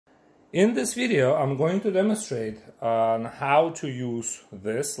In this video, I'm going to demonstrate on how to use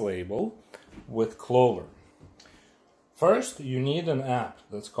this label with Clover. First, you need an app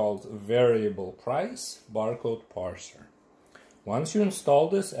that's called Variable Price Barcode Parser. Once you install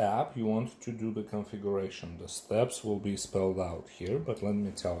this app, you want to do the configuration. The steps will be spelled out here, but let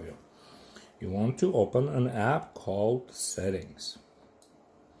me tell you. You want to open an app called Settings.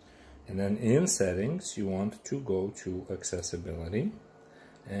 And then in Settings, you want to go to Accessibility.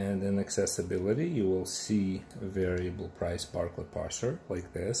 And in Accessibility, you will see Variable Price Barcode Parser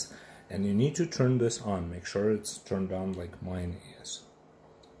like this. And you need to turn this on. Make sure it's turned on like mine is.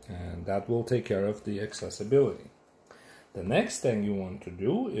 And that will take care of the accessibility. The next thing you want to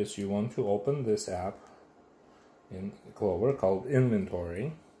do is you want to open this app in Clover called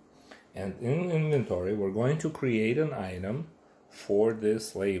Inventory. And in Inventory, we're going to create an item for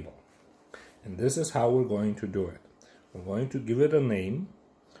this label. And this is how we're going to do it. We're going to give it a name.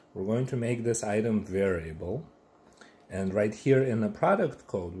 We're going to make this item variable. And right here in the product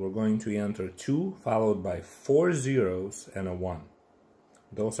code, we're going to enter 2 followed by 4 zeros and a 1.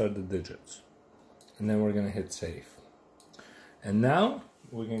 Those are the digits. And then we're going to hit save. And now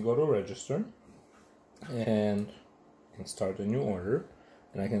we can go to register and start a new order.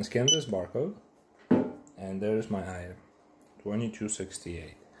 And I can scan this barcode. And there's my item,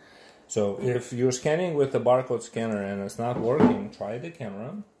 2268. So if you're scanning with the barcode scanner and it's not working, try the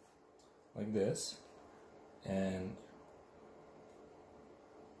camera like this and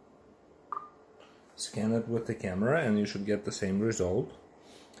scan it with the camera and you should get the same result.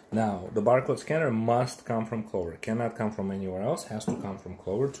 Now, the barcode scanner must come from Clover. It cannot come from anywhere else. It has to come from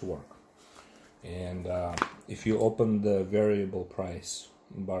Clover to work. And if you open the Variable Price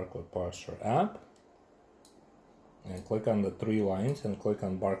Barcode Parser app and click on the 3 lines and click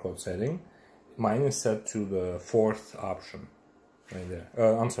on barcode setting, mine is set to the 4th option right there.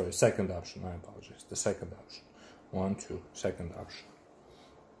 I'm sorry, 2nd option. I apologize. The 2nd option. 1, 2, 2nd option.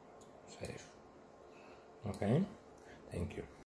 Save. Okay. Thank you.